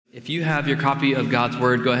If you have your copy of God's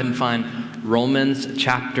Word, go ahead and find Romans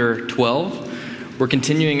chapter 12. We're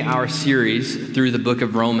continuing our series through the book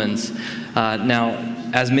of Romans. Now,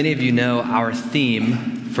 as many of you know, our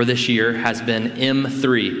theme for this year has been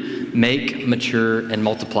M3, make, mature, and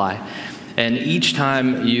multiply. And each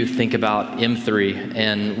time you think about M3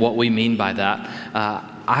 and what we mean by that,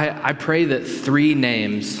 I pray that three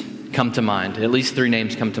names come to mind, at least three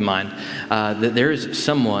names come to mind, that there is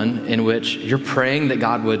someone in which you're praying that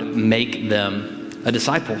God would make them a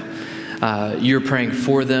disciple. You're praying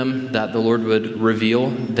for them that the Lord would reveal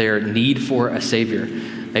their need for a Savior.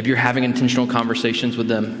 Maybe you're having intentional conversations with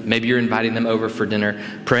them. Maybe you're inviting them over for dinner,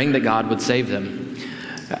 praying that God would save them.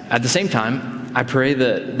 At the same time, I pray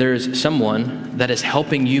that there's someone that is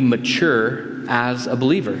helping you mature as a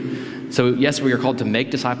believer. So yes, we are called to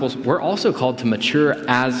make disciples. We're also called to mature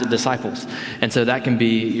as disciples. And so that can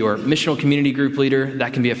be your missional community group leader.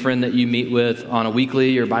 That can be a friend that you meet with on a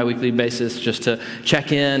weekly or biweekly basis just to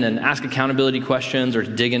check in and ask accountability questions or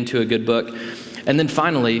to dig into a good book. And then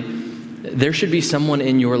finally, there should be someone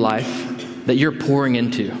in your life that you're pouring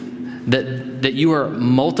into, that you are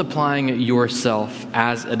multiplying yourself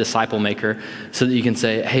as a disciple maker so that you can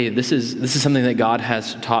say, hey, this is something that God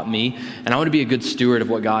has taught me, and I want to be a good steward of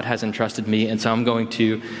what God has entrusted me, and so I'm going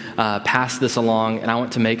to pass this along, and I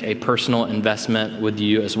want to make a personal investment with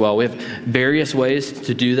you as well. We have various ways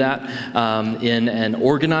to do that in an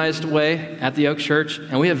organized way at the Oak Church,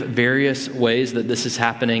 and we have various ways that this is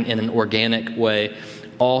happening in an organic way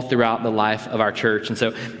all throughout the life of our church. And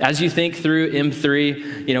so as you think through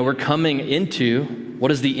M3, we're coming into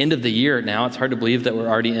what is the end of the year now. It's hard to believe that we're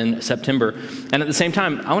already in September. And at the same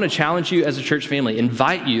time, I want to challenge you as a church family,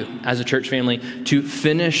 invite you as a church family to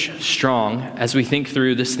finish strong as we think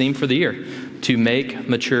through this theme for the year, to make,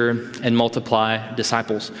 mature, and multiply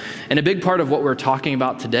disciples. And a big part of what we're talking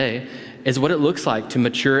about today is what it looks like to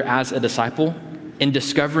mature as a disciple in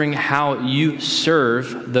discovering how you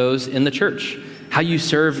serve those in the church, how you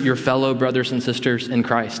serve your fellow brothers and sisters in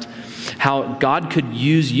Christ, how God could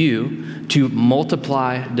use you to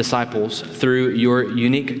multiply disciples through your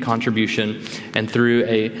unique contribution and through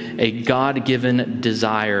a God-given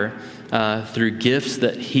desire through gifts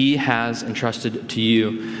that He has entrusted to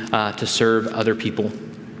you to serve other people.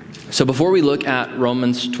 So before we look at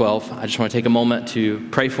Romans 12, I just want to take a moment to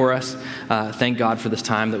pray for us. Thank God for this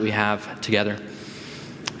time that we have together.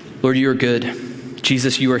 Lord, you are good.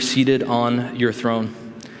 Jesus, you are seated on your throne,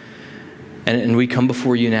 and we come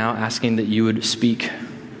before you now asking that you would speak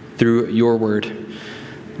through your word.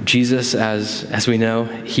 Jesus, as we know,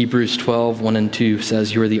 Hebrews 12, 1 and 2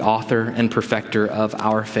 says you are the author and perfecter of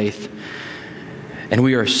our faith. And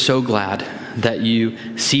we are so glad that you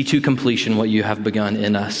see to completion what you have begun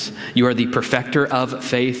in us. You are the perfecter of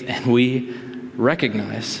faith, and we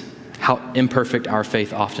recognize how imperfect our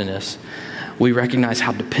faith often is. We recognize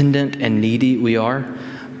how dependent and needy we are.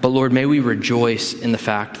 But Lord, may we rejoice in the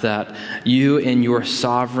fact that you in your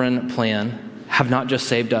sovereign plan have not just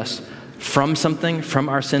saved us from something, from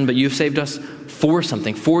our sin, but you've saved us for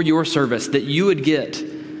something, for your service, that you would get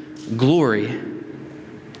glory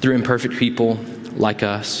through imperfect people like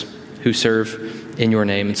us who serve in your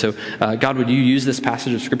name. And so, God, would you use this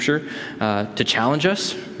passage of Scripture to challenge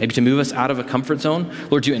us, maybe to move us out of a comfort zone?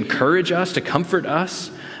 Lord, to encourage us, to comfort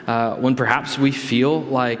us, when perhaps we feel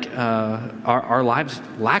like our lives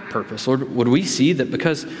lack purpose. Lord, would we see that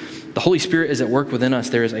because the Holy Spirit is at work within us,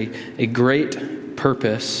 there is a great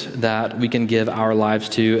purpose that we can give our lives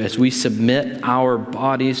to as we submit our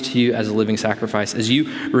bodies to you as a living sacrifice, as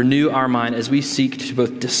you renew our mind, as we seek to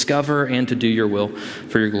both discover and to do your will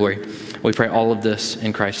for your glory. We pray all of this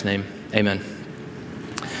in Christ's name. Amen.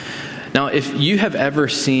 Now, if you have ever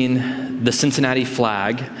seen the Cincinnati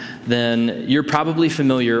flag, then you're probably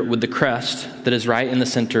familiar with the crest that is right in the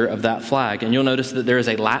center of that flag. And you'll notice that there is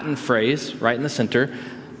a Latin phrase right in the center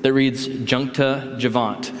that reads Juncta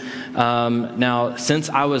Juvent. Now, since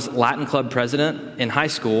I was Latin Club president in high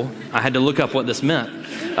school, I had to look up what this meant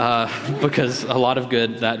because a lot of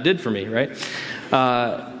good that did for me, right?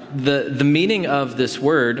 The meaning of this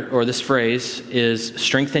word or this phrase is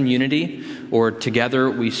strength and unity, or together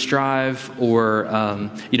we strive, or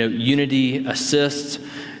unity assists.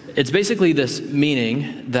 It's basically this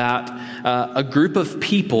meaning that a group of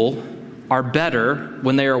people are better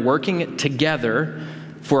when they are working together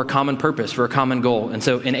for a common purpose, for a common goal. And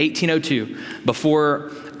so in 1802,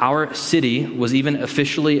 before our city was even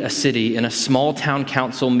officially a city, in a small town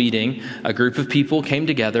council meeting, a group of people came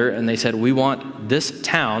together and they said, we want this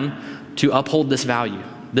town to uphold this value,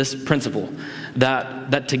 this principle,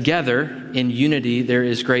 that together in unity there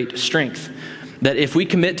is great strength. that if we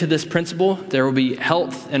commit to this principle, there will be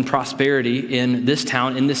health and prosperity in this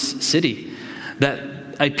town, in this city. That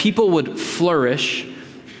a people would flourish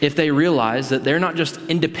if they realize that they're not just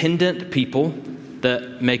independent people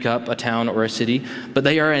that make up a town or a city, but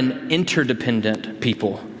they are an interdependent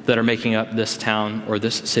people that are making up this town or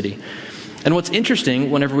this city. And what's interesting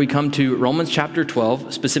whenever we come to Romans chapter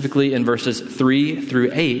 12, specifically in verses 3 through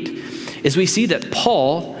 8, is we see that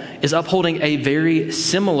Paul is upholding a very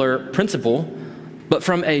similar principle, but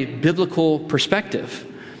from a biblical perspective.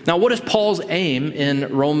 Now, what is Paul's aim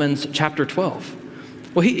in Romans chapter 12?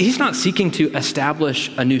 Well, he's not seeking to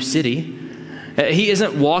establish a new city. He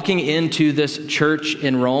isn't walking into this church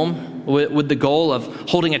in Rome with the goal of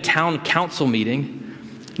holding a town council meeting.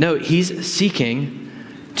 No, he's seeking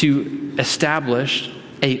to establish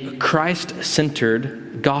a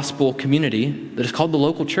Christ-centered gospel community that is called the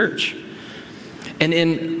local church. And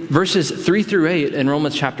in verses 3 through 8 in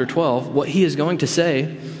Romans chapter 12, what he is going to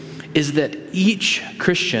say is that each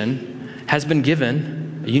Christian has been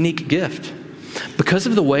given a unique gift. Because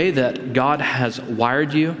of the way that God has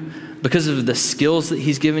wired you, because of the skills that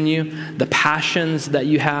he's given you, the passions that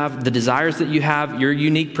you have, the desires that you have, your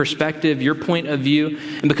unique perspective, your point of view,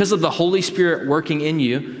 and because of the Holy Spirit working in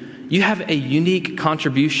you, you have a unique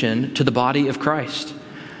contribution to the body of Christ.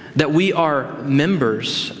 That we are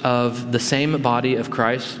members of the same body of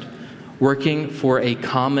Christ, working for a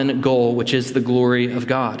common goal, which is the glory of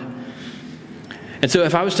God. And so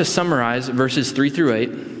if I was to summarize verses 3 through 8,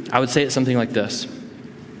 I would say it something like this: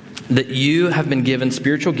 that you have been given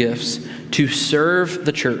spiritual gifts to serve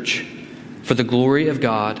the church for the glory of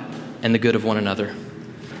God and the good of one another.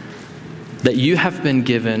 That you have been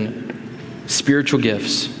given spiritual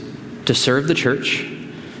gifts to serve the church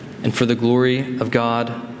and for the glory of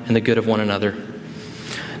God and the good of one another.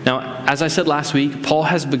 Now, as I said last week, Paul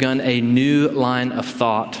has begun a new line of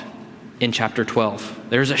thought in chapter 12.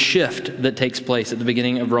 There's a shift that takes place at the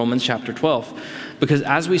beginning of Romans chapter 12. Because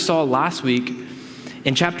as we saw last week,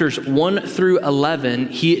 in chapters 1 through 11,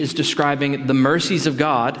 he is describing the mercies of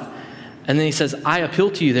God. And then he says, I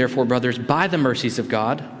appeal to you, therefore, brothers, by the mercies of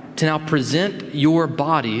God, to now present your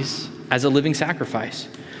bodies as a living sacrifice.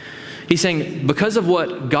 He's saying, because of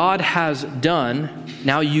what God has done,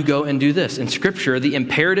 now you go and do this. In Scripture, the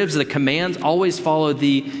imperatives, the commands always follow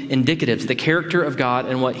the indicatives, the character of God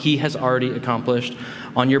and what he has already accomplished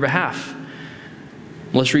on your behalf.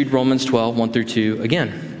 Let's read Romans 12, 1 through 2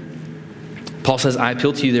 again. Paul says, I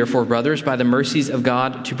appeal to you, therefore, brothers, by the mercies of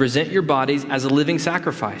God, to present your bodies as a living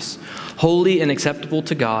sacrifice, holy and acceptable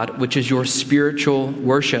to God, which is your spiritual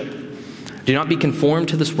worship. Do not be conformed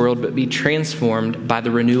to this world, but be transformed by the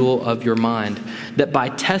renewal of your mind, that by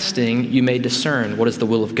testing you may discern what is the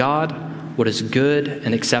will of God, what is good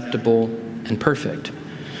and acceptable and perfect.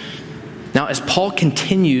 Now, as Paul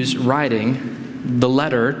continues writing the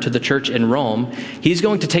letter to the church in Rome, he's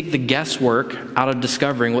going to take the guesswork out of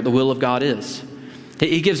discovering what the will of God is.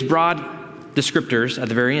 He gives broad descriptors at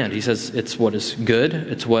the very end. He says it's what is good,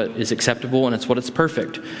 it's what is acceptable, and it's what is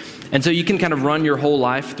perfect. And so you can kind of run your whole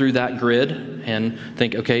life through that grid and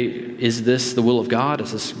think, okay, is this the will of God?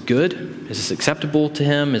 Is this good? Is this acceptable to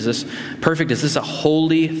him? Is this perfect? Is this a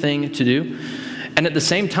holy thing to do? And at the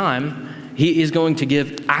same time, he is going to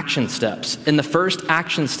give action steps. And the first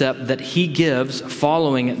action step that he gives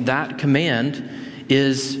following that command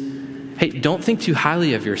is, hey, don't think too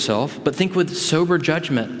highly of yourself, but think with sober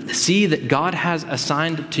judgment. See that God has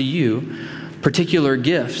assigned to you particular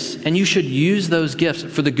gifts, and you should use those gifts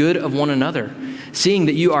for the good of one another, seeing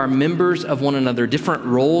that you are members of one another, different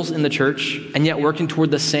roles in the church, and yet working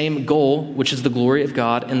toward the same goal, which is the glory of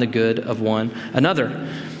God and the good of one another.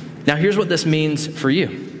 Now, here's what this means for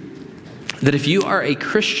you. That if you are a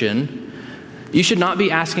Christian, you should not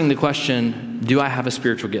be asking the question, do I have a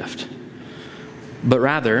spiritual gift? But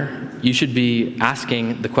rather, you should be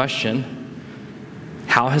asking the question,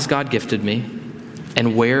 how has God gifted me?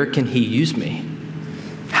 And where can he use me?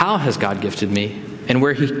 How has God gifted me? And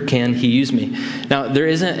where can he use me? Now, there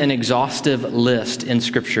isn't an exhaustive list in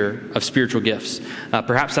Scripture of spiritual gifts.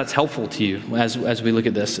 Perhaps that's helpful to you as we look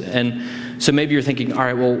at this. And so maybe you're thinking, all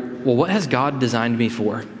right, well, what has God designed me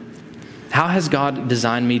for? How has God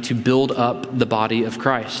designed me to build up the body of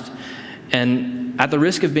Christ? And at the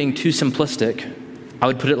risk of being too simplistic, I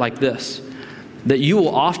would put it like this, that you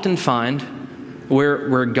will often find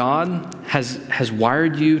where God has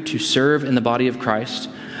wired you to serve in the body of Christ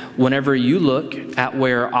whenever you look at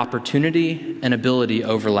where opportunity and ability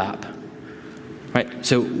overlap. Right?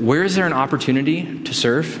 So where is there an opportunity to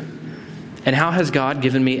serve? And how has God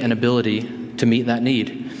given me an ability to meet that need?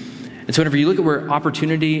 And so whenever you look at where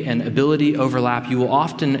opportunity and ability overlap, you will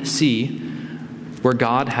often see where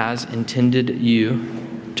God has intended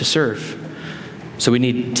you to serve. So we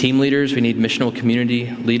need team leaders, we need missional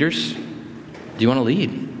community leaders. Do you want to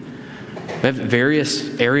lead? We have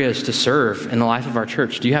various areas to serve in the life of our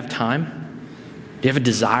church. Do you have time? Do you have a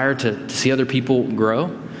desire to see other people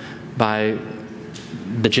grow by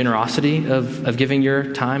the generosity of giving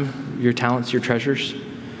your time, your talents, your treasures?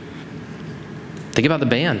 Think about the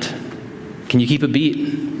band. Can you keep a beat?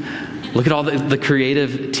 Look at all the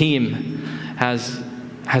creative team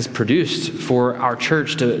has produced for our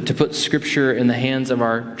church to put Scripture in the hands of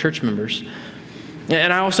our church members.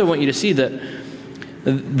 And I also want you to see that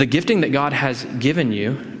the gifting that God has given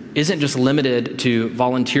you isn't just limited to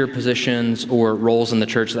volunteer positions or roles in the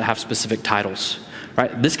church that have specific titles,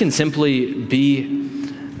 right? This can simply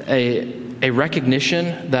be a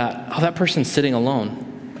recognition that, that person's sitting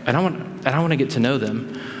alone. I don't want to get to know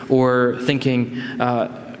them. Or thinking,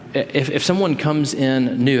 if someone comes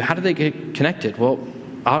in new, how do they get connected? Well,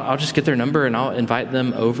 I'll just get their number and I'll invite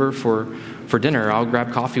them over for dinner. I'll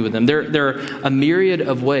grab coffee with them. There are a myriad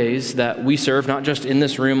of ways that we serve, not just in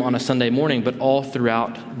this room on a Sunday morning, but all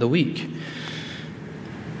throughout the week.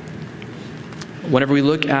 Whenever we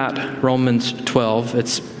look at Romans 12,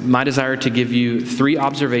 it's my desire to give you 3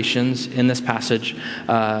 observations in this passage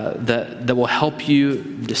that will help you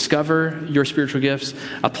discover your spiritual gifts,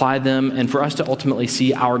 apply them, and for us to ultimately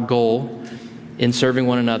see our goal in serving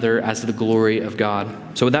one another as the glory of God.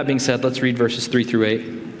 So with that being said, let's read verses 3 through 8.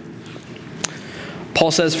 Paul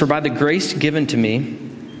says, "For by the grace given to me,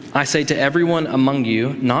 I say to everyone among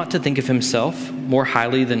you not to think of himself more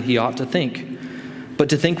highly than he ought to think, but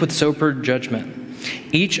to think with sober judgment,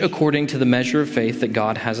 each according to the measure of faith that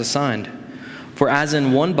God has assigned. For as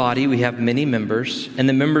in one body we have many members, and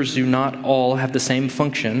the members do not all have the same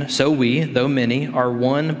function, so we, though many, are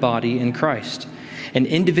one body in Christ, and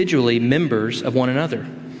individually members of one another.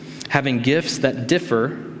 Having gifts that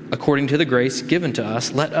differ according to the grace given to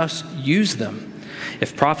us, let us use them.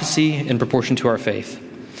 If prophecy, in proportion to our faith.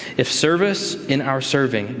 If service, in our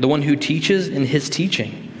serving. The one who teaches, in his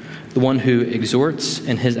teaching. The one who exhorts,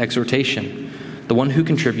 in his exhortation. The one who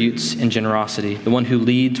contributes, in generosity. The one who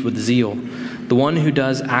leads, with zeal. The one who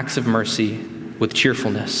does acts of mercy, with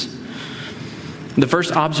cheerfulness." The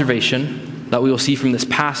first observation that we will see from this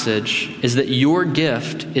passage is that your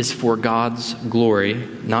gift is for God's glory,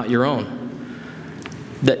 not your own.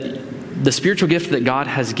 That the spiritual gift that God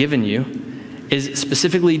has given you is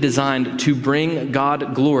specifically designed to bring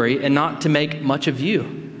God glory and not to make much of you.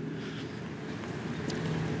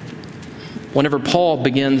 Whenever Paul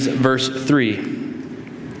begins verse 3,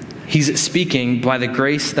 he's speaking by the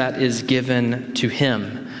grace that is given to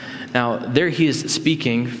him. Now, there he is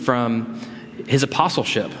speaking from his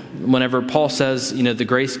apostleship. Whenever Paul says, the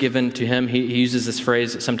grace given to him, he uses this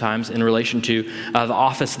phrase sometimes in relation to the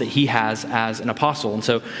office that he has as an apostle. And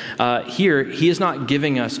so here, he is not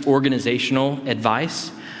giving us organizational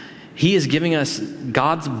advice. He is giving us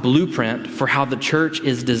God's blueprint for how the church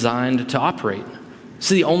is designed to operate.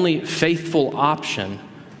 This is the only faithful option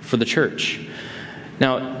for the church.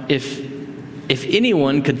 Now, if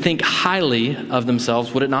anyone could think highly of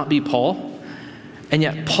themselves, would it not be Paul? And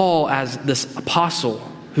yet Paul, as this apostle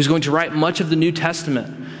who's going to write much of the New Testament,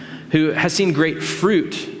 who has seen great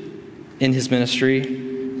fruit in his ministry,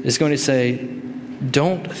 is going to say,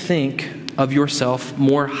 don't think of yourself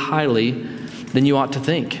more highly than you ought to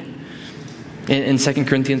think. In 2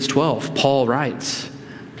 Corinthians 12, Paul writes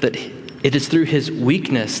that it is through his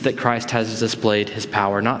weakness that Christ has displayed his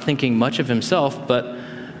power, not thinking much of himself, but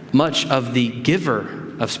much of the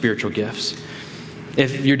giver of spiritual gifts.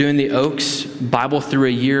 If you're doing the Oaks Bible through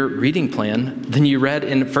a year reading plan, then you read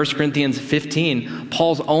in 1 Corinthians 15,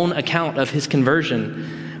 Paul's own account of his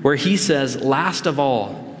conversion, where he says, last of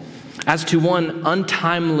all, as to one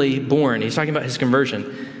untimely born, he's talking about his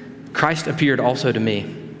conversion, Christ appeared also to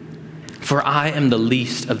me. For I am the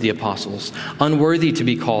least of the apostles, unworthy to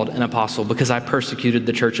be called an apostle because I persecuted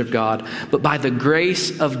the church of God. But by the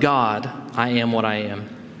grace of God, I am what I am.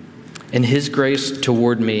 And his grace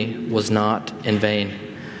toward me was not in vain.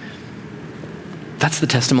 That's the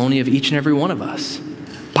testimony of each and every one of us.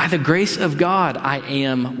 By the grace of God, I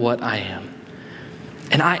am what I am.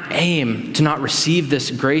 And I aim to not receive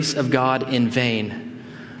this grace of God in vain,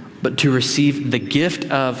 but to receive the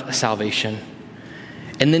gift of salvation.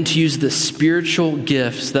 And then to use the spiritual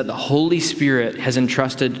gifts that the Holy Spirit has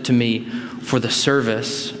entrusted to me for the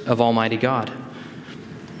service of Almighty God.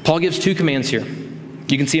 Paul gives 2 commands here.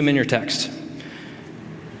 You can see them in your text.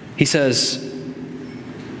 He says,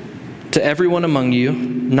 to everyone among you,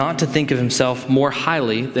 not to think of himself more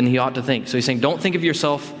highly than he ought to think. So he's saying, don't think of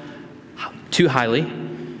yourself too highly.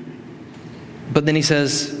 But then he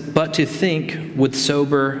says, but to think with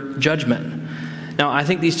sober judgment. Now, I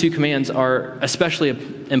think these two commands are especially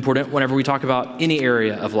important whenever we talk about any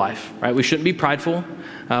area of life, right? We shouldn't be prideful.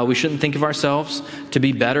 We shouldn't think of ourselves to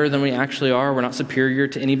be better than we actually are. We're not superior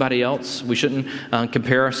to anybody else. We shouldn't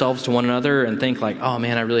compare ourselves to one another and think like, oh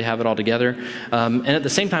man, I really have it all together. And at the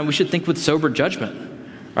same time, we should think with sober judgment,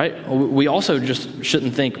 right? We also just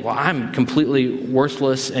shouldn't think, well, I'm completely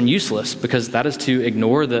worthless and useless, because that is to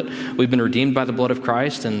ignore that we've been redeemed by the blood of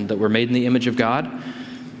Christ and that we're made in the image of God.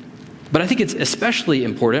 But I think it's especially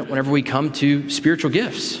important whenever we come to spiritual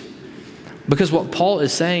gifts. Because what Paul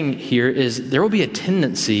is saying here is there will be a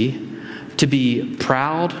tendency to be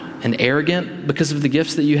proud and arrogant because of the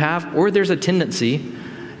gifts that you have, or there's a tendency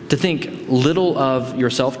to think little of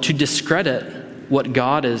yourself, to discredit what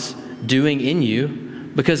God is doing in you,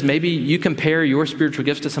 because maybe you compare your spiritual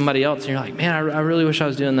gifts to somebody else and you're like, man, I really wish I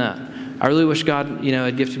was doing that. I really wish God,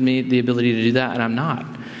 had gifted me the ability to do that, and I'm not.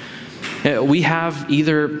 We have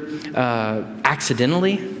either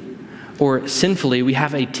accidentally or sinfully, we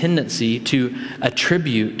have a tendency to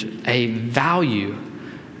attribute a value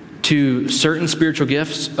to certain spiritual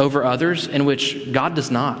gifts over others in which God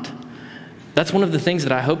does not. That's one of the things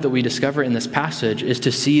that I hope that we discover in this passage, is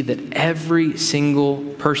to see that every single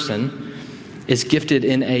person is gifted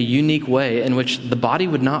in a unique way in which the body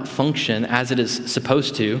would not function as it is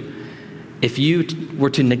supposed to if you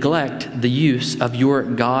were to neglect the use of your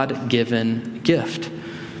God-given gift.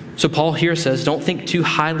 So Paul here says, don't think too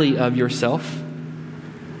highly of yourself,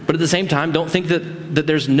 but at the same time, don't think that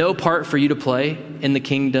there's no part for you to play in the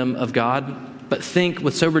kingdom of God, but think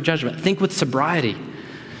with sober judgment, think with sobriety.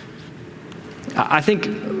 I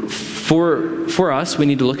think for us, we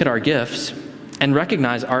need to look at our gifts and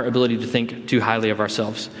recognize our ability to think too highly of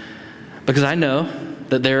ourselves. Because I know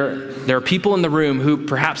that there are people in the room who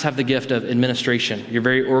perhaps have the gift of administration. You're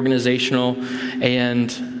very organizational,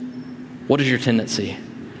 and what is your tendency?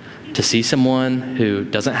 To see someone who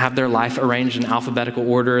doesn't have their life arranged in alphabetical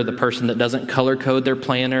order, the person that doesn't color code their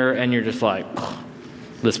planner, and you're just like,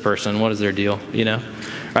 this person, what is their deal,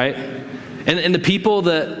 right? And the people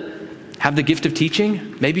that have the gift of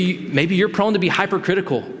teaching, maybe you're prone to be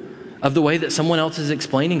hypercritical of the way that someone else is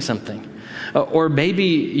explaining something. Or maybe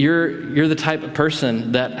you're the type of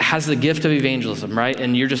person that has the gift of evangelism, right?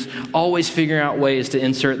 And you're just always figuring out ways to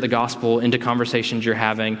insert the gospel into conversations you're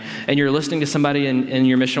having. And you're listening to somebody in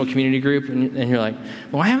your missional community group, and you're like,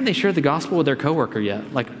 well, why haven't they shared the gospel with their coworker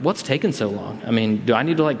yet? Like, what's taken so long? I mean, do I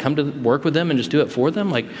need to come to work with them and just do it for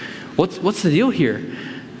them? Like, what's the deal here?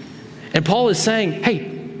 And Paul is saying,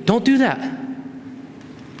 hey, don't do that.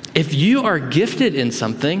 If you are gifted in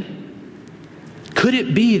something, could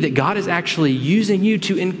it be that God is actually using you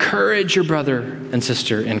to encourage your brother and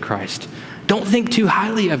sister in Christ? Don't think too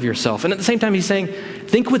highly of yourself. And at the same time, he's saying,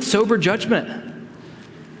 think with sober judgment.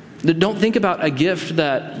 Don't think about a gift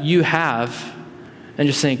that you have and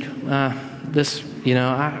just think, I guess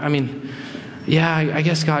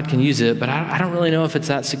God can use it, but I don't really know if it's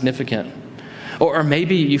that significant. Or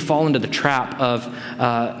maybe you fall into the trap of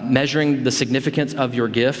measuring the significance of your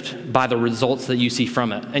gift by the results that you see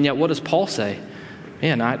from it. And yet, what does Paul say?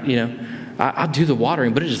 Man, I'll do the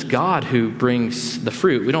watering, but it is God who brings the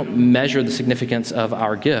fruit. We don't measure the significance of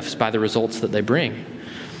our gifts by the results that they bring.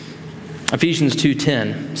 Ephesians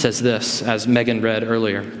 2:10 says this, as Megan read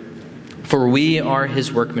earlier. For we are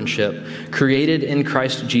his workmanship, created in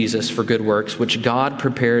Christ Jesus for good works, which God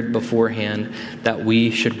prepared beforehand that we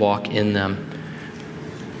should walk in them.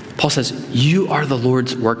 Paul says, you are the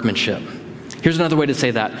Lord's workmanship. Here's another way to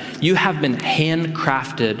say that. You have been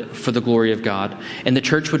handcrafted for the glory of God, and the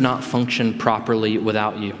church would not function properly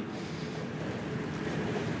without you.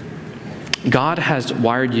 God has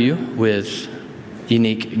wired you with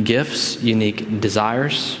unique gifts, unique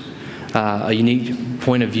desires, a unique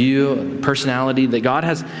point of view, personality, that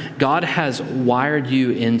God has wired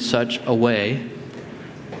you in such a way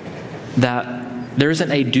that there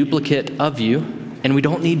isn't a duplicate of you, and we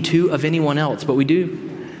don't need two of anyone else, but we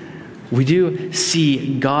do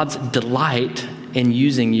see God's delight in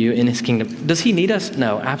using you in his kingdom. Does he need us?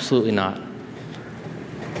 No, absolutely not.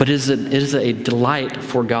 But it is a delight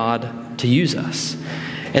for God to use us.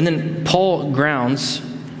 And then Paul grounds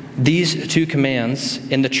these two commands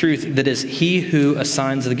in the truth that is he who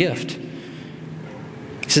assigns the gift.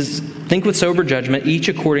 He says, think with sober judgment, each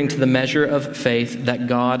according to the measure of faith that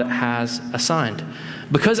God has assigned.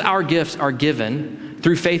 Because our gifts are given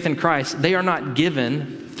through faith in Christ, they are not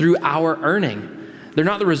given through our earning. They're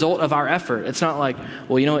not the result of our effort. It's not like,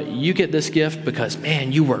 well, you know what, you get this gift because,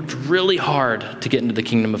 man, you worked really hard to get into the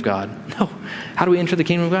kingdom of God. No. How do we enter the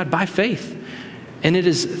kingdom of God? By faith. And it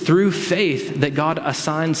is through faith that God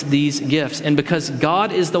assigns these gifts. And because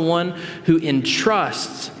God is the one who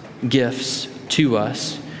entrusts gifts to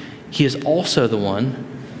us, he is also the one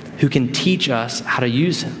who can teach us how to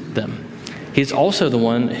use them. He's also the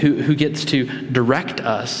one who gets to direct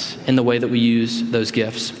us in the way that we use those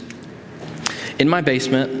gifts. In my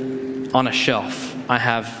basement, on a shelf, I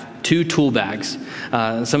have 2 tool bags.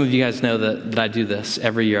 Some of you guys know that I do this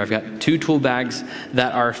every year. I've got 2 tool bags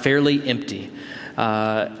that are fairly empty.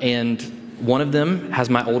 And one of them has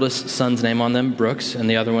my oldest son's name on them, Brooks, and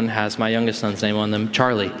the other one has my youngest son's name on them,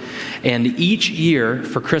 Charlie. And each year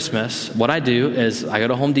for Christmas, what I do is I go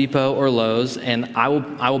to Home Depot or Lowe's, and I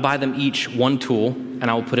will buy them each one tool, and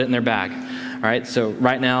I will put it in their bag. All right, so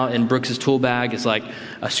right now in Brooks's tool bag is like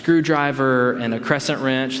a screwdriver and a crescent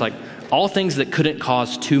wrench, like all things that couldn't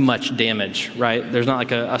cause too much damage, right? There's not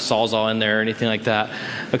like a Sawzall in there or anything like that.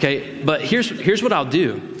 Okay, but here's what I'll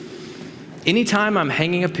do. Anytime I'm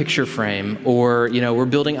hanging a picture frame, or we're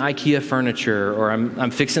building IKEA furniture, or I'm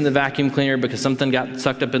fixing the vacuum cleaner because something got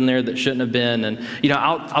sucked up in there that shouldn't have been, and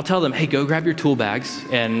I'll tell them, hey, go grab your tool bags,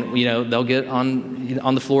 and they'll get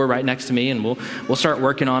on the floor right next to me, and we'll start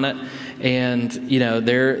working on it. And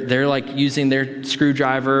they're like using their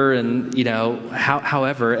screwdriver, and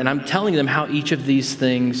however, and I'm telling them how each of these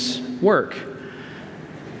things work.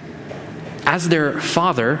 As their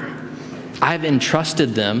father, I've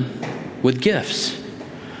entrusted them with gifts.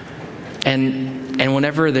 And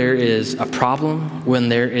whenever there is a problem, when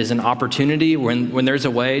there is an opportunity, when there's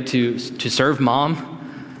a way to serve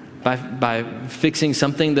mom by fixing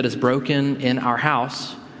something that is broken in our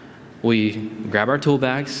house, we grab our tool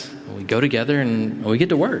bags, we go together, and we get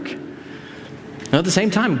to work. Now, at the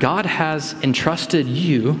same time, God has entrusted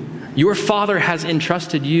you, your Father has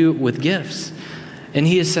entrusted you with gifts. And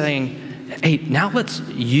he is saying, hey, now let's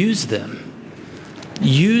use them.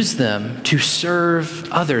 Use them to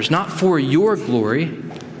serve others, not for your glory,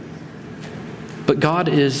 but God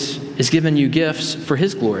is giving you gifts for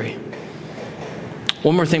his glory.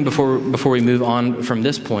 One more thing before we move on from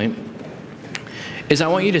this point is I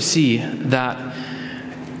want you to see that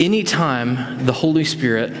anytime the Holy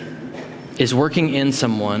Spirit is working in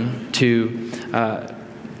someone to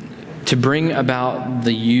bring about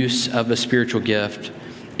the use of a spiritual gift,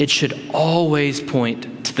 it should always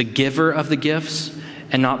point to the giver of the gifts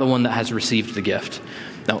and not the one that has received the gift.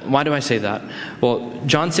 Now, why do I say that? Well,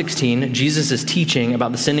 John 16, Jesus is teaching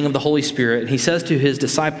about the sending of the Holy Spirit. He says to his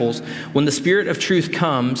disciples, when the Spirit of truth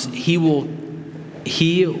comes, he will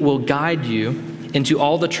guide you into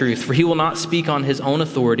all the truth, for he will not speak on his own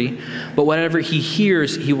authority, but whatever he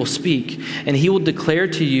hears, he will speak, and he will declare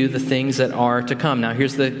to you the things that are to come. Now,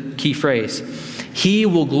 here's the key phrase. He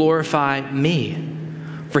will glorify me,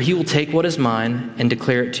 for he will take what is mine and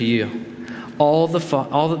declare it to you. All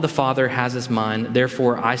that the Father has is mine.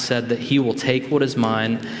 Therefore, I said that he will take what is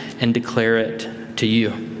mine and declare it to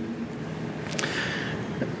you.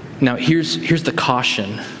 Now, here's the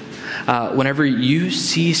caution. Whenever you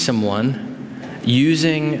see someone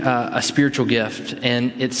using a spiritual gift,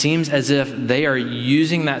 and it seems as if they are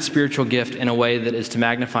using that spiritual gift in a way that is to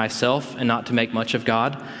magnify self and not to make much of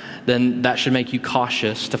God, then that should make you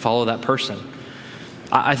cautious to follow that person.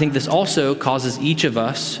 I think this also causes each of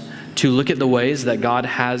us to look at the ways that God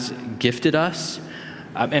has gifted us.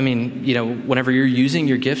 I mean, whenever you're using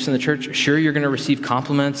your gifts in the church, sure, you're going to receive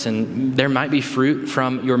compliments and there might be fruit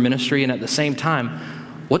from your ministry. And at the same time,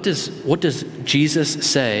 what does Jesus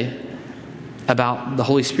say about the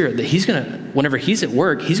Holy Spirit? That whenever he's at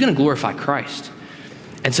work, he's going to glorify Christ.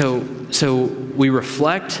 And so we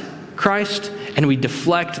reflect Christ and we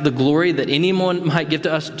deflect the glory that anyone might give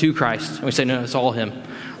to us to Christ. And we say, no, it's all him.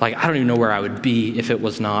 Like, I don't even know where I would be if it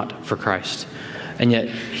was not for Christ. And yet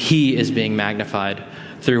he is being magnified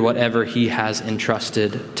through whatever he has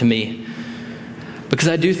entrusted to me. Because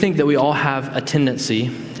I do think that we all have a tendency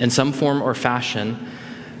in some form or fashion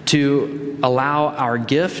to allow our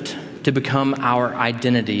gift to become our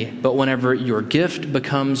identity. But whenever your gift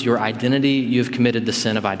becomes your identity, you've committed the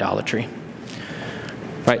sin of idolatry.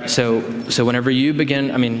 Right? So whenever you begin,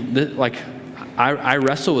 I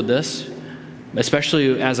wrestle with this,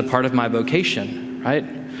 especially as a part of my vocation, right?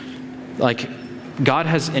 Like, God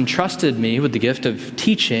has entrusted me with the gift of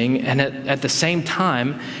teaching, and at the same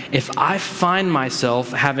time, if I find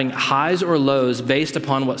myself having highs or lows based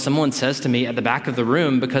upon what someone says to me at the back of the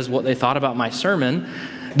room because what they thought about my sermon,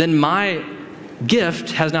 then my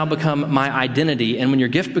gift has now become my identity. And when your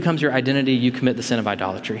gift becomes your identity, you commit the sin of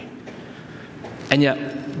idolatry. And yet,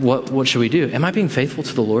 what should we do? Am I being faithful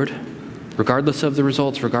to the Lord? Regardless of the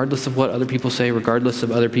results, regardless of what other people say, regardless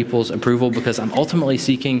of other people's approval, because I'm ultimately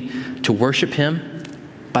seeking to worship him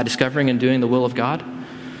by discovering and doing the will of God?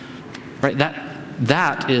 Right?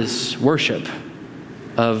 That is worship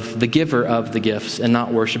of the giver of the gifts and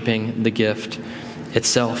not worshiping the gift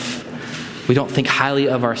itself. We don't think highly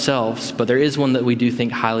of ourselves, but there is one that we do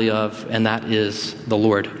think highly of, and that is the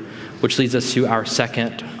Lord, which leads us to our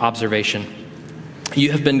second observation.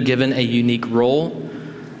 You have been given a unique role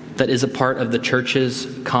that is a part of the church's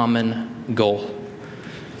common goal.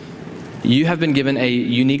 You have been given a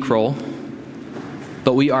unique role,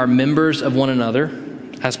 but we are members of one another,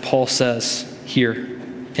 as Paul says here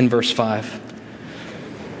in verse 5.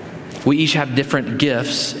 We each have different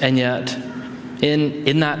gifts, and yet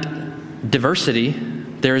in that diversity,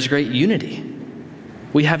 there is great unity.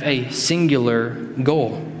 We have a singular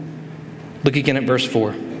goal. Look again at verse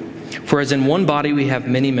 4. For as in one body we have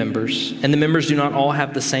many members, and the members do not all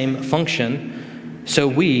have the same function, so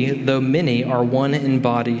we, though many, are one in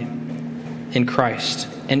body in Christ,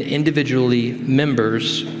 and individually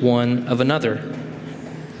members one of another.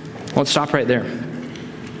 Let's stop right there.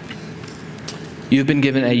 You've been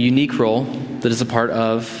given a unique role that is a part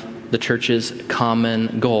of the church's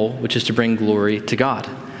common goal, which is to bring glory to God.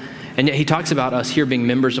 And yet he talks about us here being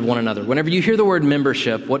members of one another. Whenever you hear the word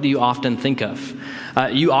membership, what do you often think of?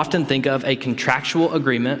 You often think of a contractual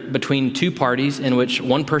agreement between two parties in which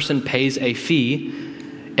one person pays a fee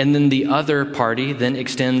and then the other party then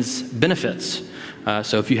extends benefits.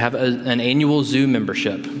 So if you have an annual zoo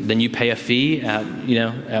membership, then you pay a fee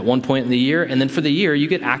at one point in the year, and then for the year you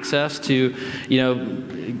get access to,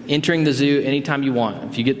 entering the zoo anytime you want.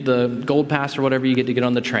 If you get the gold pass or whatever, you get to get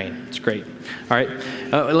on the train. It's great. All right.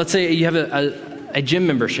 Let's say you have a gym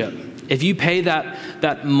membership. If you pay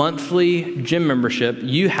that monthly gym membership,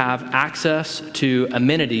 you have access to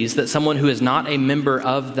amenities that someone who is not a member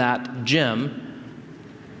of that gym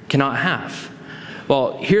cannot have.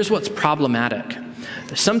 Well, here's what's problematic.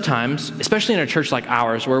 Sometimes, especially in a church like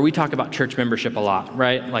ours, where we talk about church membership a lot,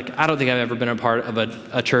 right? Like, I don't think I've ever been a part of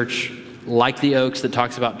a church like the Oaks that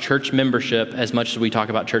talks about church membership as much as we talk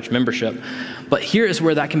about church membership. But here is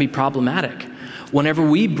where that can be problematic. Whenever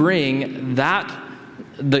we bring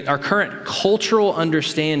our current cultural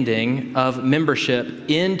understanding of membership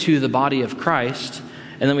into the body of Christ,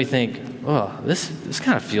 and then we think, oh, this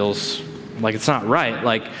kind of feels like it's not right.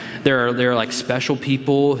 Like there are like special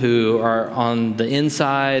people who are on the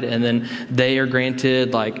inside, and then they are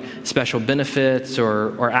granted like special benefits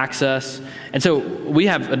or access. And so we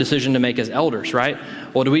have a decision to make as elders, right?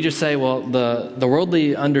 Well, do we just say, well, the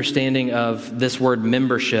worldly understanding of this word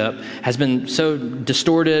membership has been so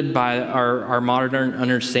distorted by our modern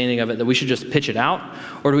understanding of it that we should just pitch it out?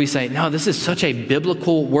 Or do we say, no, this is such a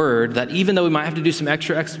biblical word that even though we might have to do some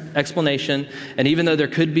extra explanation, and even though there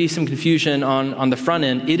could be some confusion on the front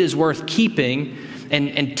end, it is worth keeping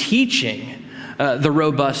and teaching the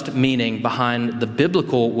robust meaning behind the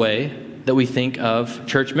biblical way that we think of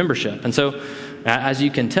church membership. And so, as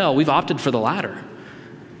you can tell, we've opted for the latter.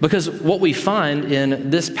 Because what we find in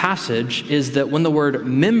this passage is that when the word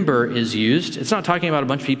member is used, it's not talking about a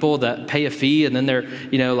bunch of people that pay a fee and then they're,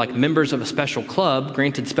 like members of a special club,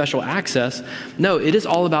 granted special access. No, it is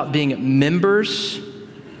all about being members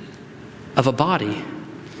of a body.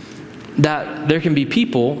 That there can be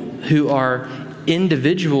people who are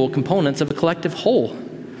individual components of a collective whole.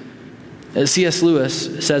 C.S.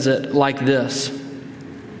 Lewis says it like this: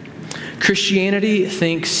 Christianity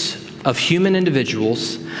thinks of human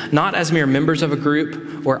individuals not as mere members of a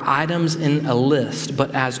group or items in a list,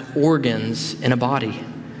 but as organs in a body,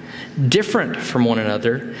 different from one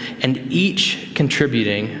another, and each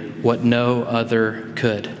contributing what no other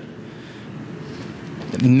could.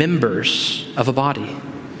 Members of a body.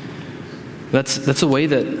 That's the way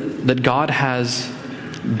that God has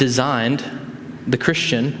designed the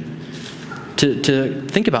Christian to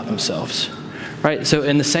think about themselves, right? So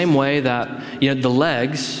in the same way that the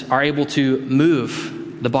legs are able to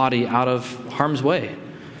move the body out of harm's way,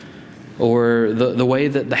 or the way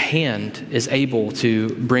that the hand is able to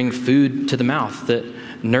bring food to the mouth that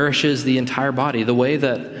nourishes the entire body, the way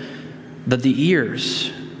that the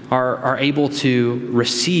ears are able to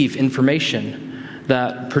receive information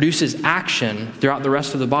that produces action throughout the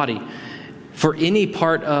rest of the body. For any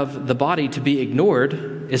part of the body to be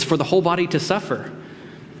ignored is for the whole body to suffer.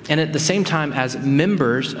 And at the same time, as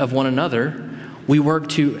members of one another, we work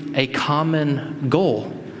to a common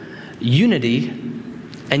goal, unity,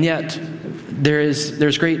 and yet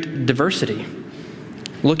there's great diversity.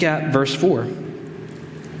 Look at verse 4.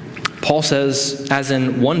 Paul says, as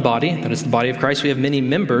in one body, that is the body of Christ, we have many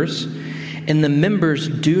members, and the members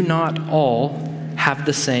do not all have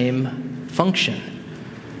the same function.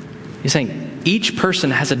 He's saying each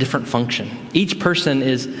person has a different function. Each person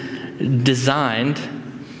is designed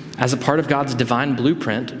as a part of God's divine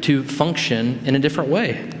blueprint to function in a different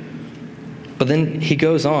way. But then he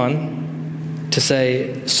goes on to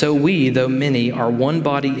say, so we, though many, are one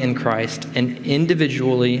body in Christ and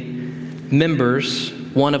individually members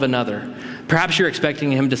one of another. Perhaps you're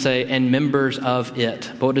expecting him to say, and members of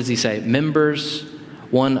it. But what does he say? Members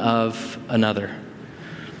one of another.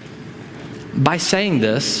 By saying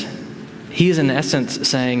this, he is in essence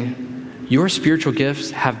saying, your spiritual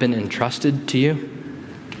gifts have been entrusted to you,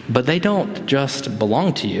 but they don't just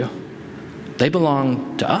belong to you. They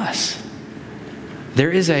belong to us.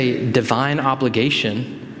 There is a divine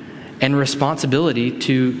obligation and responsibility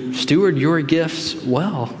to steward your gifts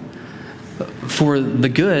well for the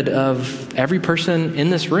good of every person in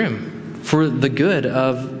this room, for the good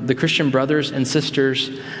of the Christian brothers and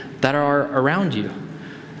sisters that are around you,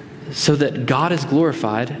 so that God is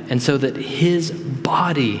glorified and so that his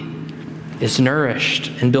body is nourished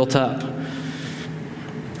and built up. I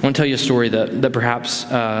want to tell you a story that perhaps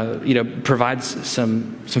provides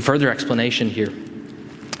some further explanation here.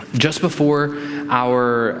 Just before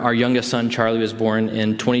our youngest son, Charlie, was born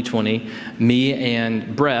in 2020, me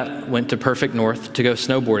and Brett went to Perfect North to go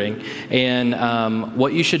snowboarding. And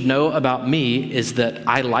what you should know about me is that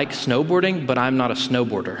I like snowboarding, but I'm not a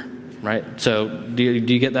snowboarder, right? So do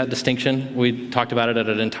you get that distinction? We talked about it at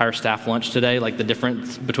an entire staff lunch today, like the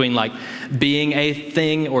difference between like being a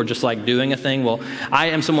thing or just like doing a thing. Well, I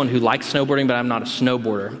am someone who likes snowboarding, but I'm not a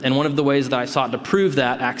snowboarder. And one of the ways that I sought to prove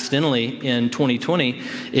that accidentally in 2020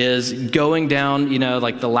 is going down,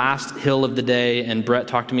 like the last hill of the day, and Brett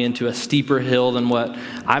talked me into a steeper hill than what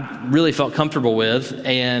I really felt comfortable with,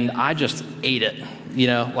 and I just ate it.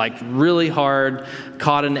 Like really hard,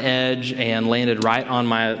 caught an edge and landed right on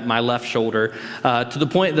my left shoulder, to the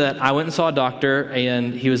point that I went and saw a doctor,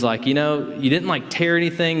 and he was like, you didn't like tear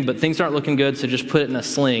anything, but things aren't looking good, so just put it in a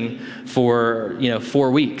sling for,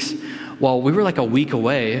 4 weeks. Well, we were like a week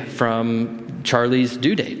away from Charlie's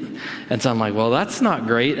due date. And so I'm like, well, that's not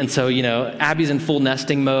great. And so, Abby's in full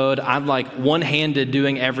nesting mode. I'm like one-handed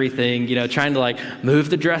doing everything, trying to like move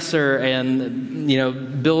the dresser and,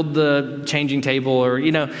 build the changing table, or,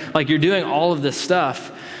 like you're doing all of this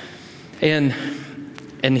stuff. And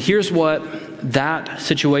here's what that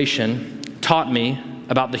situation taught me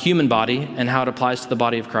about the human body and how it applies to the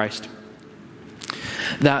body of Christ.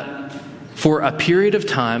 That for a period of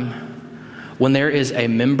time, when there is a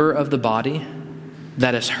member of the body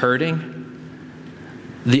that is hurting,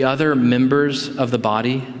 the other members of the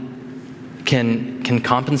body can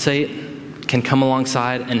compensate, can come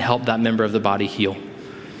alongside and help that member of the body heal.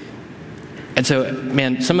 And so,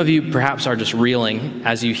 man, some of you perhaps are just reeling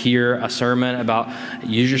as you hear a sermon about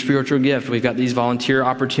use your spiritual gift. We've got these volunteer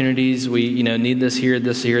opportunities. We, need this here,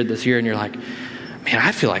 this here, this here. And you're like, man,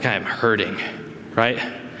 I feel like I am hurting, right?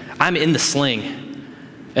 I'm in the sling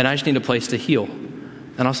and I just need a place to heal.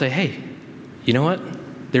 And I'll say, hey, you know what?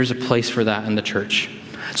 There's a place for that in the church.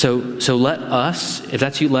 So let us, if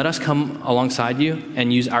that's you, let us come alongside you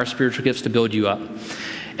and use our spiritual gifts to build you up.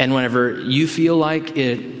 And whenever you feel like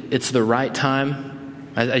it's the right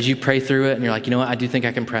time, as you pray through it and you're like, you know what, I do think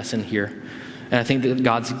I can press in here. And I think that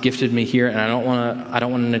God's gifted me here, and I don't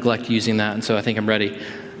want to neglect using that, and so I think I'm ready.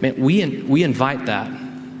 Man, we invite that.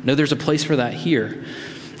 No, there's a place for that here.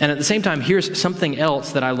 And at the same time, here's something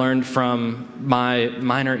else that I learned from my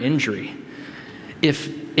minor injury.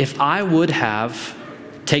 If I would have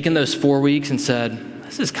taken those 4 weeks and said,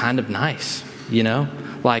 this is kind of nice,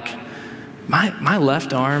 like my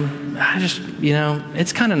left arm, I just,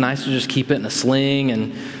 it's kind of nice to just keep it in a sling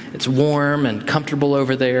and it's warm and comfortable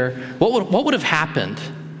over there. What would have happened?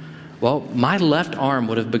 Well, my left arm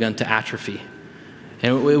would have begun to atrophy.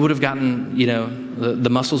 And it would have gotten, the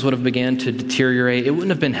muscles would have began to deteriorate. It wouldn't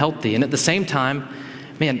have been healthy. And at the same time,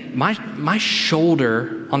 man, my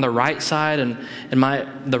shoulder on the right side and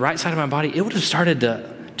the right side of my body, it would have started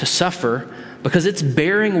to suffer because it's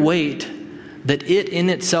bearing weight that it in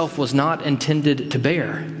itself was not intended to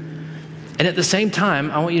bear. And at the same time,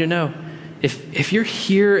 I want you to know, if you're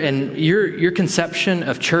here and your conception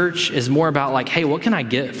of church is more about like, hey, what can I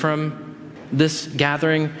get from this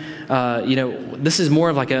gathering? This is more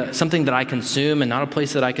of like something that I consume and not a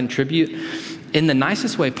place that I contribute. In the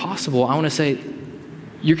nicest way possible, I want to say,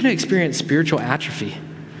 you're going to experience spiritual atrophy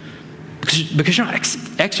because you're not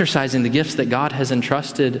exercising the gifts that God has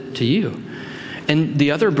entrusted to you. And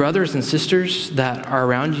the other brothers and sisters that are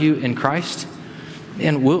around you in Christ,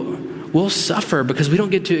 and we'll suffer because we don't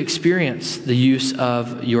get to experience the use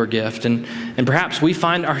of your gift. And perhaps we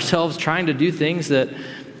find ourselves trying to do things that,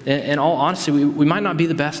 in all honesty, we might not be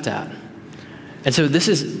the best at. And so this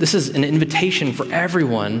is an invitation for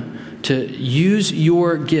everyone to use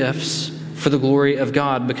your gifts for the glory of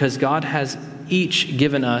God, because God has each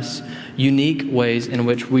given us unique ways in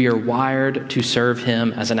which we are wired to serve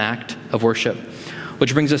him as an act of worship.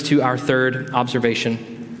 Which brings us to our third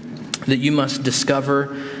observation, that you must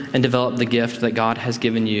discover and develop the gift that God has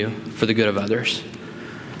given you for the good of others.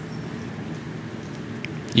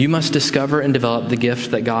 You must discover and develop the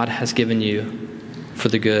gift that God has given you for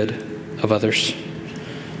the good of others.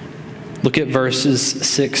 Look at verses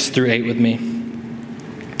 6 through 8 with me.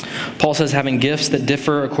 Paul says, having gifts that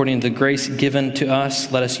differ according to the grace given to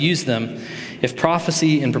us, let us use them. If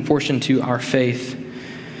prophecy, in proportion to our faith.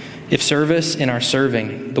 If service, in our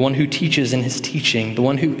serving. The one who teaches, in his teaching. The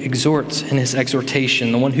one who exhorts, in his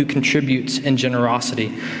exhortation. The one who contributes, in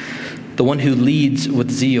generosity. The one who leads with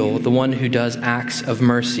zeal. The one who does acts of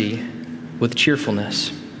mercy with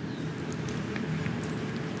cheerfulness.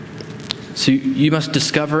 So you must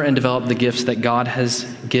discover and develop the gifts that God has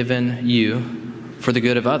given you for the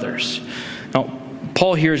good of others. Now,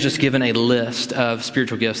 Paul here is just given a list of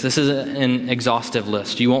spiritual gifts. This is an exhaustive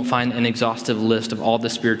list. You won't find an exhaustive list of all the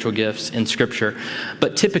spiritual gifts in Scripture.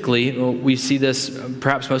 But typically, we see this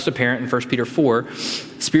perhaps most apparent in 1 Peter 4.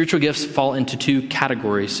 Spiritual gifts fall into two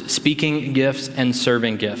categories, speaking gifts and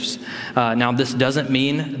serving gifts. Now, this doesn't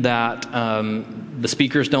mean that the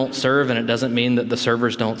speakers don't serve, and it doesn't mean that the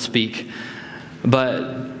servers don't speak.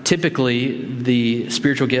 But typically, the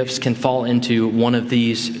spiritual gifts can fall into one of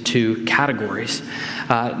these two categories.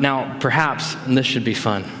 Now, perhaps, and this should be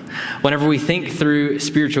fun, whenever we think through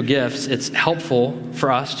spiritual gifts, it's helpful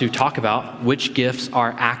for us to talk about which gifts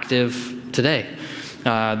are active today.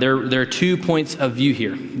 There are 2 points of view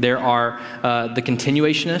here. There are the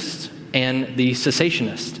continuationists and the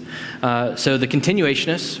cessationists. So the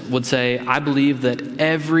continuationists would say, I believe that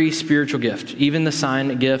every spiritual gift, even the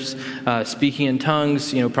sign gifts, speaking in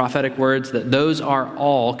tongues, prophetic words, that those are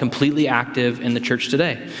all completely active in the church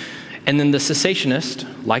today. And then the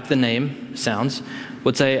cessationist, like the name sounds,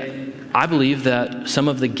 would say, I believe that some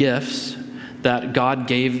of the gifts that God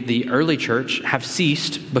gave the early church have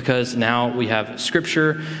ceased because now we have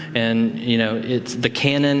Scripture and, the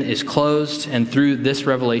canon is closed. And through this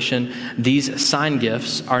revelation, these sign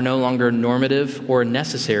gifts are no longer normative or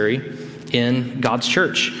necessary in God's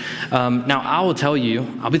church. Now, I'll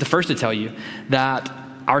be the first to tell you that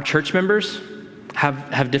our church members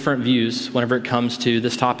have different views whenever it comes to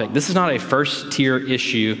this topic. This is not a first-tier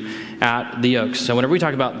issue at the Oaks. So whenever we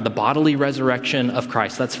talk about the bodily resurrection of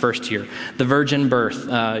Christ, that's first tier. The virgin birth,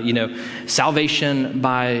 salvation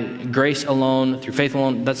by grace alone, through faith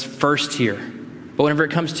alone, that's first tier. But whenever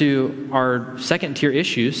it comes to our second-tier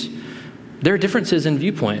issues, there are differences in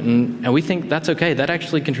viewpoint, and we think that's okay. That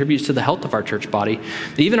actually contributes to the health of our church body.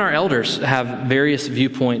 Even our elders have various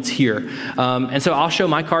viewpoints here. And so I'll show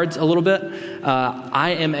my cards a little bit.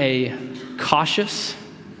 I am a cautious,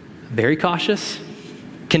 very cautious,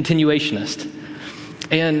 continuationist.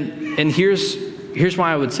 And here's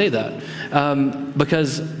why I would say that.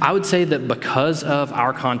 Because I would say that because of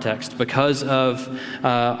our context, because of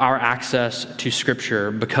our access to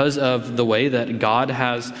Scripture, because of the way that God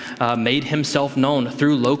has made himself known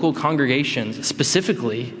through local congregations,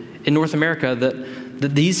 specifically in North America,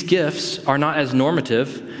 that these gifts are not as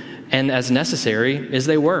normative and as necessary as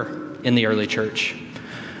they were in the early church.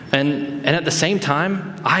 And at the same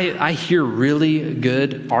time, I hear really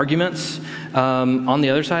good arguments on the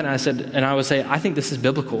other side, and I would say, I think this is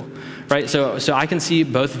biblical, right? So I can see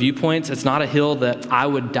both viewpoints. It's not a hill that I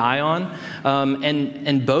would die on.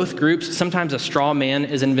 And both groups, sometimes a straw man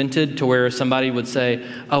is invented to where somebody would say,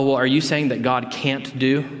 oh, well, are you saying that God can't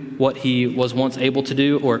do what he was once able to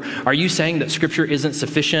do? Or are you saying that Scripture isn't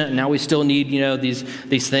sufficient and now we still need,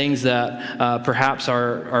 these things that perhaps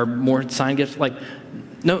are more sign gifts?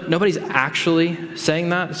 No, nobody's actually saying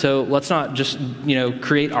that. So let's not just,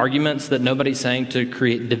 create arguments that nobody's saying to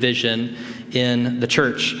create division in the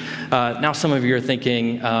church. Now some of you are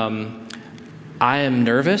thinking, I am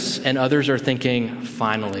nervous, and others are thinking,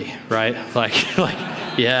 finally, right?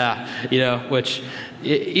 Yeah, which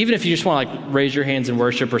even if you just want to raise your hands in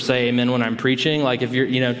worship or say amen when I'm preaching, if you're,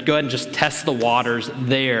 go ahead and just test the waters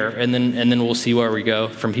there, and then we'll see where we go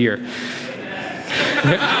from here.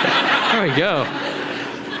 There we go.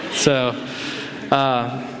 So,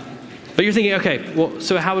 but you're thinking, okay, well,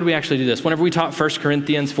 so how would we actually do this? Whenever we taught 1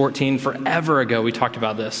 Corinthians 14, forever ago, we talked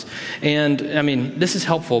about this. And, this is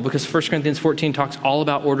helpful because 1 Corinthians 14 talks all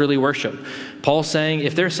about orderly worship. Paul's saying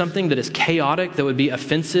if there's something that is chaotic, that would be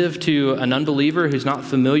offensive to an unbeliever who's not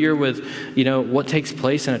familiar with, what takes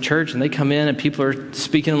place in a church, and they come in and people are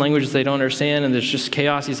speaking in languages they don't understand, and there's just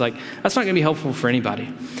chaos, he's like, that's not going to be helpful for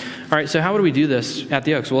anybody. All right, so how would we do this at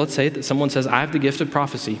the Oaks? Well, let's say that someone says, I have the gift of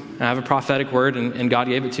prophecy. I have a prophetic word, and God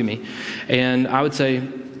gave it to me. And I would say,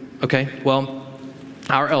 okay, well,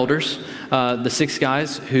 our elders, the 6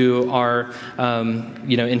 guys who are,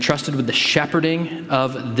 entrusted with the shepherding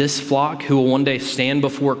of this flock, who will one day stand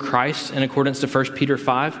before Christ in accordance to 1 Peter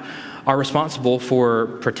 5, are responsible for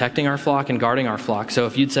protecting our flock and guarding our flock. So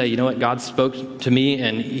if you'd say, you know what, God spoke to me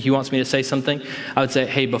and he wants me to say something, I would say,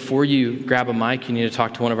 hey, before you grab a mic, you need to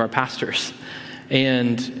talk to one of our pastors.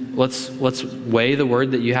 And let's weigh the word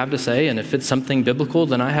that you have to say. And if it's something biblical,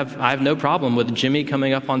 then I have no problem with Jimmy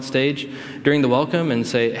coming up on stage during the welcome and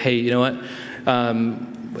say, hey, you know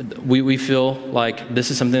what? We feel like this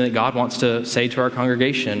is something that God wants to say to our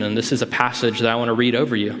congregation, and this is a passage that I want to read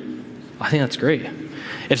over you. I think that's great.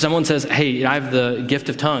 If someone says, hey, I have the gift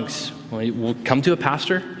of tongues, we'll come to a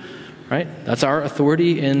pastor, right? That's our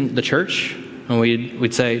authority in the church. And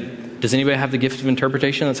we'd say, does anybody have the gift of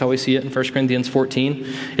interpretation? That's how we see it in 1 Corinthians 14.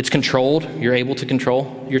 It's controlled. You're able to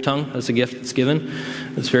control your tongue. That's a gift that's given.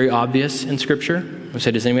 It's very obvious in Scripture. We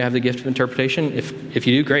say, does anybody have the gift of interpretation? If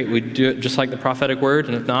you do, great. We'd do it just like the prophetic word.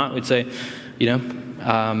 And if not, we'd say, we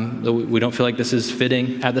don't feel like this is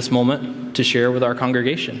fitting at this moment to share with our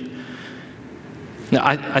congregation. Now,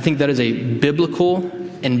 I think that is a biblical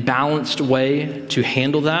and balanced way to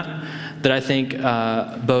handle that I think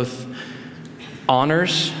both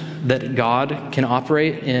honors that God can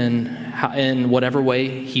operate in whatever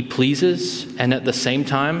way he pleases, and at the same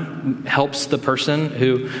time helps the person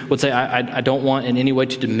who would say, I don't want in any way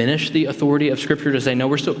to diminish the authority of Scripture, to say,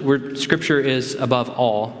 no, Scripture is above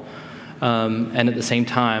all. And at the same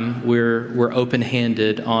time, we're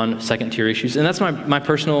open-handed on second-tier issues. And that's my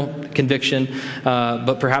personal conviction,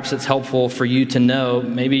 but perhaps it's helpful for you to know.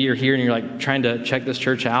 Maybe you're here and you're like trying to check this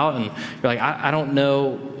church out, and you're like, I don't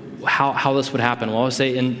know how this would happen. Well, I would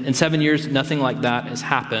say in 7 years, nothing like that has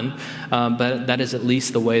happened, but that is at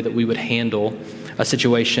least the way that we would handle a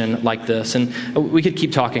situation like this. And we could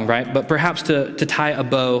keep talking, right? But perhaps to tie a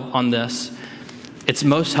bow on this, it's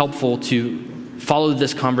most helpful to follow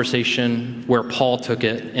this conversation where Paul took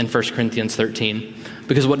it in 1 Corinthians 13.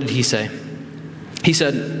 Because what did he say? He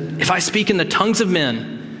said, if I speak in the tongues of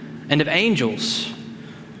men and of angels,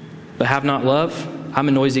 but have not love, I'm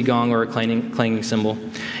a noisy gong or a clanging cymbal.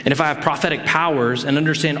 And if I have prophetic powers and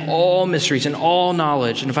understand all mysteries and all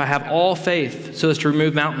knowledge, and if I have all faith so as to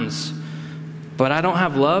remove mountains, but I don't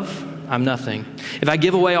have love, I'm nothing. If I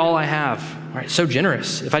give away all I have, right, so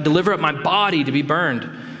generous. If I deliver up my body to be burned,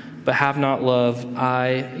 but have not love,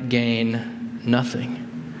 I gain nothing.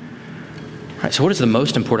 All right, so what is the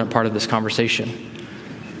most important part of this conversation?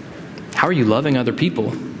 How are you loving other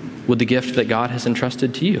people with the gift that God has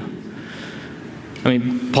entrusted to you? I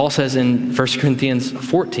mean, Paul says in 1 Corinthians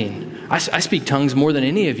 14, I speak tongues more than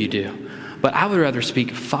any of you do, but I would rather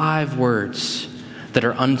speak 5 words that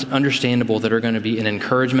are understandable, that are going to be an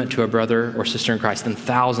encouragement to a brother or sister in Christ, than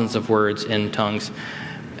thousands of words in tongues.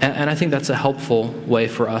 And I think that's a helpful way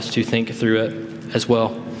for us to think through it as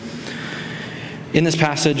well. In this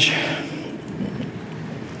passage,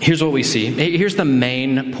 here's what we see. Here's the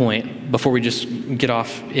main point before we just get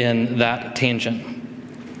off in that tangent.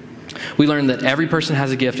 We learn that every person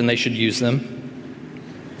has a gift and they should use them.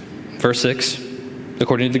 Verse 6,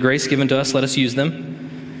 according to the grace given to us, let us use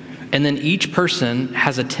them. And then each person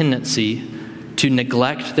has a tendency to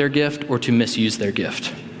neglect their gift or to misuse their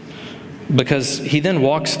gift. Because he then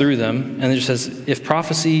walks through them and just says, if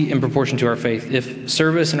prophecy in proportion to our faith, if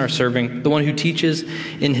service in our serving, the one who teaches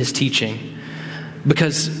in his teaching.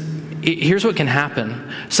 Because here's what can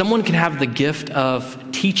happen. Someone can have the gift of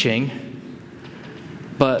teaching,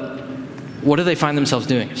 but what do they find themselves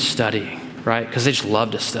doing? Studying, right? Because they just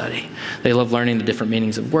love to study. They love learning the different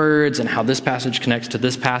meanings of words and how this passage connects to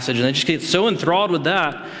this passage. And they just get so enthralled with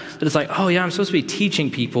that it's like, oh yeah, I'm supposed to be teaching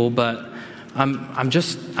people, but I'm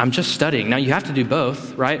just studying. Now you have to do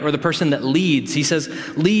both, right? Or the person that leads, he says,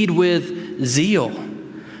 lead with zeal.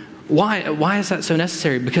 Why is that so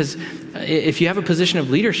necessary? Because if you have a position of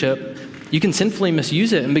leadership, you can sinfully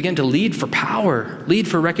misuse it and begin to lead for power, lead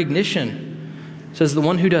for recognition. It says the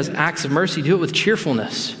one who does acts of mercy, do it with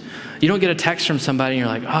cheerfulness. You don't get a text from somebody and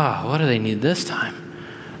you're like, what do they need this time?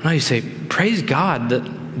 No, you say, praise God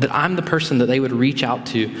that I'm the person that they would reach out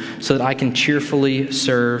to so that I can cheerfully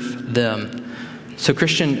serve them. So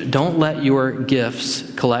Christian, don't let your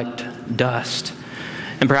gifts collect dust.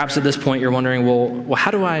 And perhaps at this point you're wondering, well,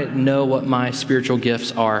 how do I know what my spiritual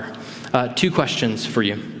gifts are? 2 questions for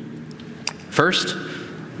you. First,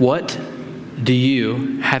 what do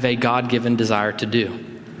you have a God-given desire to do?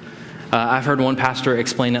 I've heard one pastor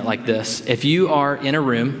explain it like this. If you are in a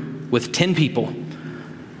room with 10 people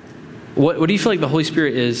What do you feel like the Holy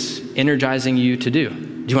Spirit is energizing you to do?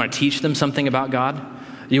 Do you want to teach them something about God?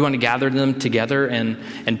 Do you want to gather them together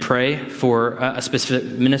and pray for a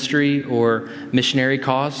specific ministry or missionary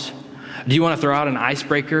cause? Do you want to throw out an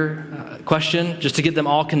icebreaker question just to get them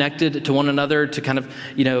all connected to one another to kind of,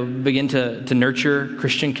 begin to nurture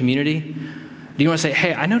Christian community? Do you want to say,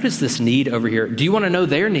 hey, I noticed this need over here. Do you want to know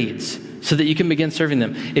their needs so that you can begin serving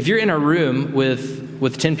them? If you're in a room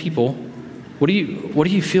with 10 people, what do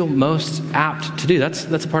you feel most apt to do? That's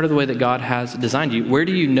a part of the way that God has designed you. Where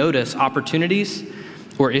do you notice opportunities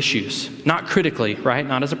or issues? Not critically, right?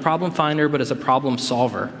 Not as a problem finder, but as a problem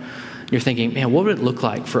solver. You're thinking, man, what would it look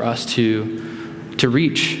like for us to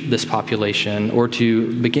reach this population or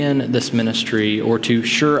to begin this ministry or to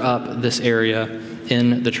shore up this area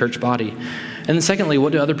in the church body? And then secondly,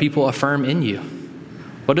 what do other people affirm in you?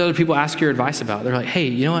 What do other people ask your advice about? They're like, hey,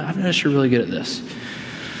 you know what? I've noticed you're really good at this.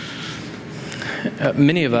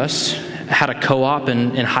 Many of us had a co-op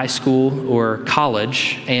in high school or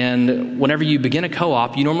college, and whenever you begin a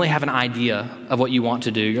co-op, you normally have an idea of what you want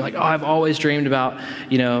to do. You're like, oh, I've always dreamed about,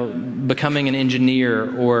 becoming an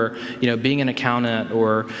engineer or, being an accountant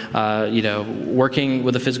or, working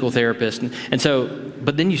with a physical therapist. And so,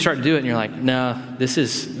 but then you start to do it and you're like, no, this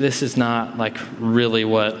is not like really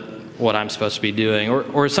what I'm supposed to be doing.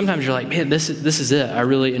 Or sometimes you're like, man, this is it. I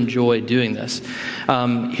really enjoy doing this.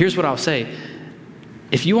 Here's what I'll say.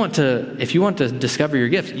 If you want to discover your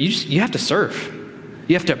gift, you have to serve.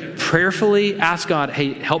 You have to prayerfully ask God,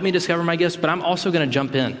 hey, help me discover my gifts, but I'm also going to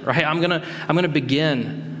jump in, right? I'm going to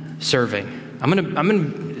begin serving. I'm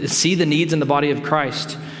going to see the needs in the body of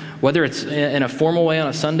Christ, whether it's in a formal way on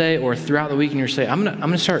a Sunday or throughout the week, and you're saying, I'm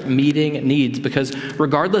going to start meeting needs, because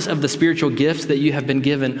regardless of the spiritual gifts that you have been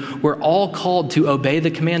given, we're all called to obey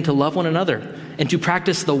the command to love one another and to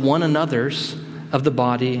practice the one another's of the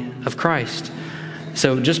body of Christ.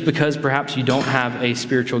 So just because perhaps you don't have a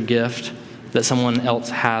spiritual gift that someone else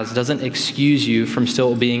has doesn't excuse you from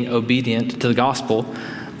still being obedient to the gospel,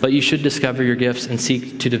 but you should discover your gifts and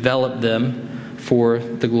seek to develop them for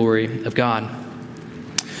the glory of God.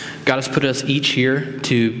 God has put us each here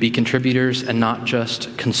to be contributors and not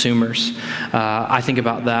just consumers. I think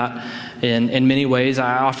about that in many ways.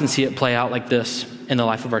 I often see it play out like this in the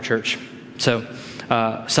life of our church. So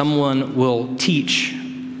someone will teach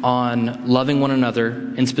on loving one another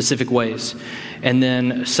in specific ways. And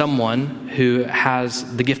then someone who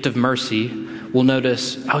has the gift of mercy will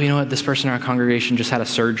notice, oh, you know what, this person in our congregation just had a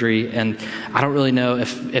surgery, and I don't really know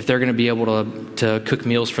if they're going to be able to cook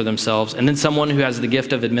meals for themselves. And then someone who has the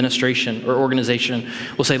gift of administration or organization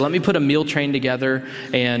will say, let me put a meal train together,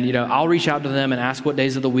 and I'll reach out to them and ask what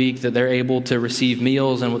days of the week that they're able to receive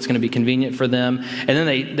meals and what's going to be convenient for them. And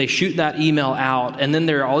then they shoot that email out, and then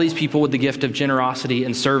there are all these people with the gift of generosity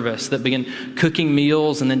and service that begin cooking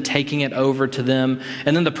meals and then taking it over to them.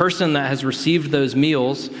 And then the person that has received those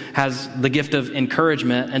meals has the gift of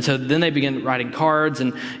encouragement, and so then they begin writing cards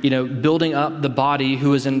and building up the body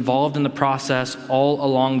who is involved in the process all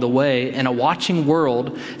along the way. And a watching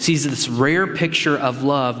world sees this rare picture of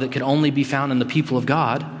love that could only be found in the people of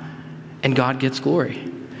God, and God gets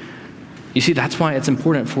glory. You see, that's why it's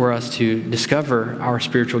important for us to discover our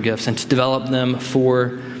spiritual gifts and to develop them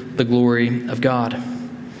for the glory of God.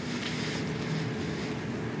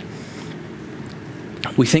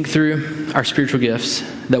 We think through our spiritual gifts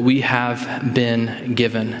that we have been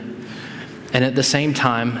given. And at the same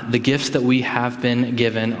time, the gifts that we have been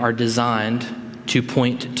given are designed to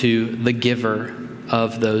point to the giver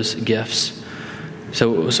of those gifts.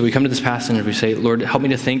 So we come to this passage and we say, Lord, help me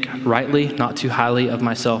to think rightly, not too highly of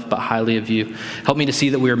myself, but highly of you. Help me to see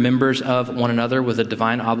that we are members of one another with a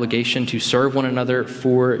divine obligation to serve one another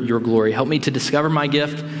for your glory. Help me to discover my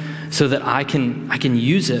gift so that I can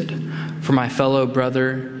use it for my fellow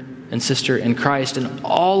brother and sister in Christ. And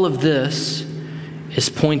all of this is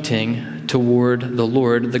pointing toward the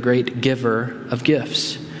Lord, the great giver of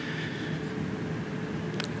gifts.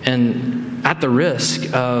 And at the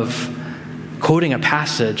risk of quoting a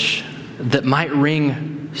passage that might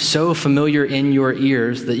ring so familiar in your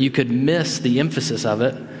ears that you could miss the emphasis of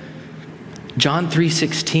it, John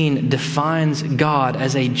 3:16 defines God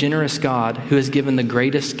as a generous God who has given the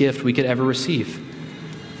greatest gift we could ever receive.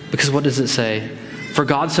 Because what does it say? For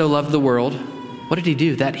God so loved the world, what did he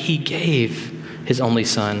do? That he gave his only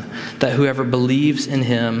son, that whoever believes in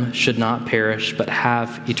him should not perish, but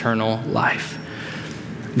have eternal life.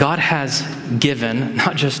 God has given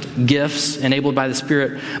not just gifts enabled by the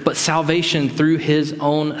Spirit, but salvation through his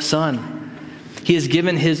own Son. He has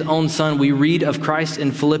given his own Son. We read of Christ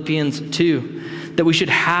in Philippians 2, that we should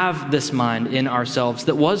have this mind in ourselves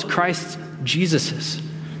that was Christ Jesus's.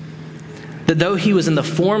 That though he was in the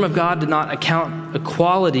form of God, did not account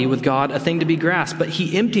equality with God a thing to be grasped, but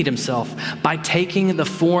he emptied himself by taking the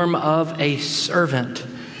form of a servant.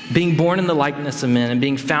 Being born in the likeness of men and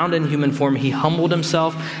being found in human form, he humbled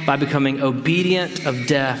himself by becoming obedient of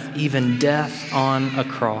death, even death on a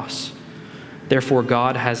cross. Therefore,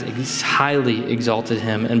 God has highly exalted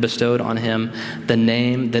him and bestowed on him the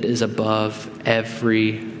name that is above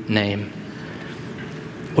every name.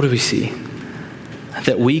 What do we see?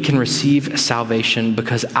 That we can receive salvation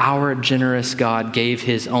because our generous God gave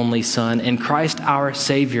his only Son, and Christ our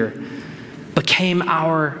Savior became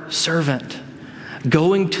our servant,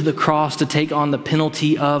 going to the cross to take on the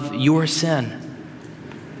penalty of your sin,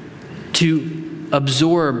 to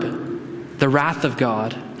absorb the wrath of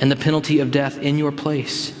God and the penalty of death in your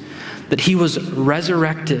place. That he was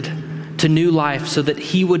resurrected to new life so that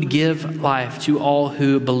he would give life to all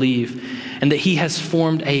who believe, and that he has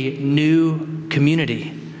formed a new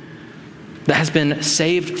community that has been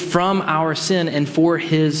saved from our sin and for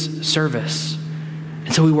his service.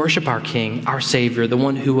 And so we worship our King, our Savior, the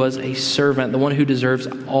one who was a servant, the one who deserves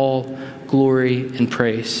all glory and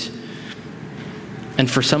praise. And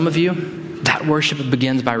for some of you, that worship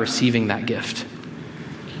begins by receiving that gift.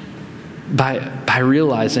 By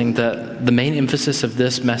realizing that the main emphasis of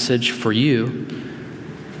this message for you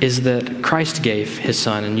is that Christ gave his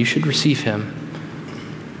Son, and you should receive him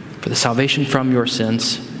for the salvation from your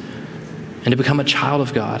sins and to become a child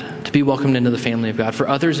of God, to be welcomed into the family of God. For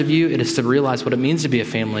others of you, it is to realize what it means to be a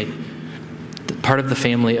family, part of the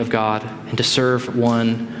family of God, and to serve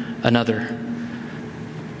one another.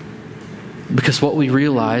 Because what we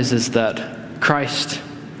realize is that Christ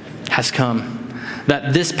has come.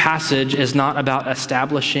 That this passage is not about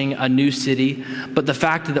establishing a new city, but the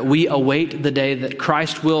fact that we await the day that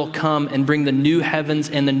Christ will come and bring the new heavens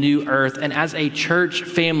and the new earth. And as a church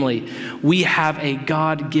family, we have a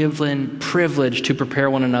God-given privilege to prepare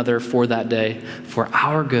one another for that day, for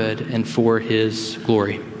our good and for his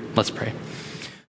glory. Let's pray.